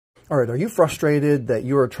All right, are you frustrated that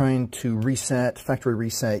you are trying to factory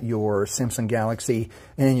reset your Samsung Galaxy,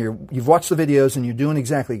 and you've watched the videos and you're doing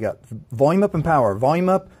exactly, you got volume up and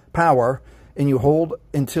power, and you hold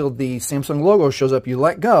until the Samsung logo shows up, you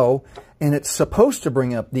let go, and it's supposed to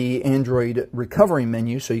bring up the Android recovery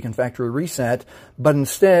menu so you can factory reset, but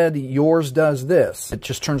instead yours does this. It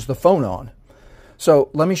just turns the phone on. So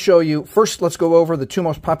let me show you. First, let's go over the two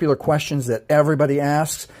most popular questions that everybody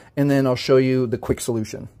asks, and then I'll show you the quick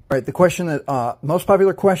solution. All right, the question that most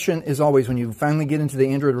popular question is always when you finally get into the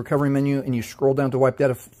Android recovery menu and you scroll down to wipe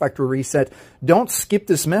data factory reset, don't skip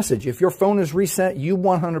this message. If your phone is reset, you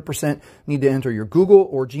 100% need to enter your Google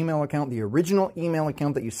or Gmail account, the original email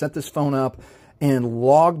account that you set this phone up, and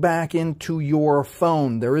log back into your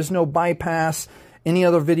phone. There is no bypass. Any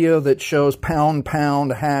other video that shows pound,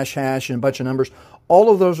 hash, and a bunch of numbers,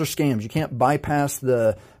 all of those are scams. You can't bypass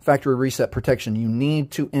the factory reset protection. You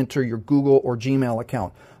need to enter your Google or Gmail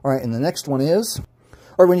account. All right, and the next one is,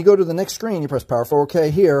 or when you go to the next screen, you press Power 4OK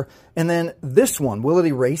here, and then this one, will it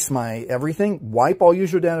erase my everything? Wipe all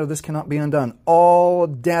user data, this cannot be undone. All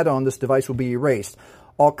data on this device will be erased.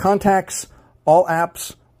 All contacts, all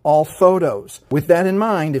apps, all photos. With that in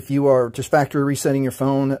mind, if you are just factory resetting your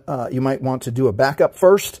phone, you might want to do a backup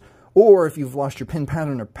first, or if you've lost your PIN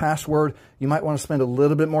pattern or password, you might want to spend a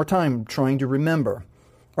little bit more time trying to remember.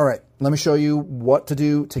 All right, let me show you what to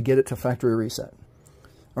do to get it to factory reset.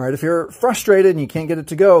 All right, if you're frustrated and you can't get it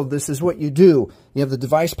to go, this is what you do. You have the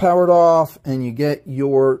device powered off and you get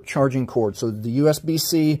your charging cord. So the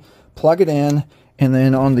USB-C, plug it in, and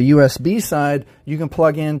then on the USB side, you can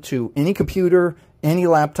plug into any computer, any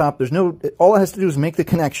laptop. All it has to do is make the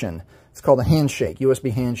connection. It's called a handshake,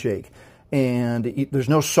 USB handshake. And there's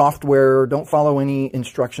no software. Don't follow any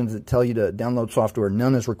instructions that tell you to download software.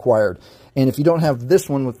 None is required. And if you don't have this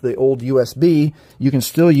one with the old USB, you can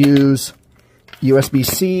still use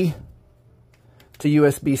USB-C to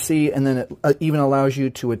USB-C, and then it even allows you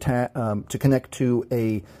to connect to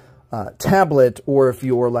a tablet, or if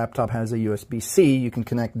your laptop has a USB-C, you can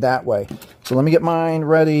connect that way. So let me get mine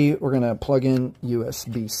ready. We're going to plug in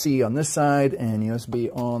USB-C on this side and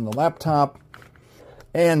USB on the laptop.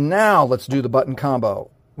 And now let's do the button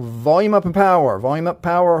combo. Volume up and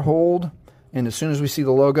power, hold, and as soon as we see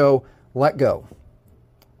the logo, let go.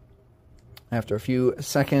 After a few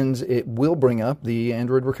seconds, it will bring up the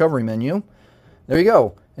Android recovery menu. There you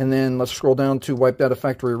go. And then let's scroll down to wipe data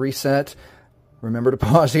factory reset. Remember to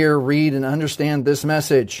pause here, read and understand this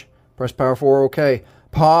message. Press Power 4 OK.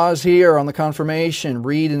 Pause here on the confirmation,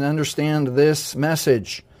 read and understand this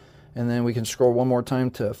message. And then we can scroll one more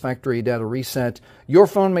time to factory data reset. Your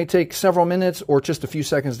phone may take several minutes or just a few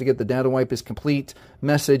seconds to get the data wipe is complete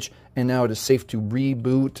message, and now it is safe to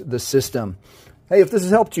reboot the system. Hey, if this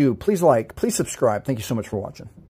has helped you, please like, please subscribe. Thank you so much for watching.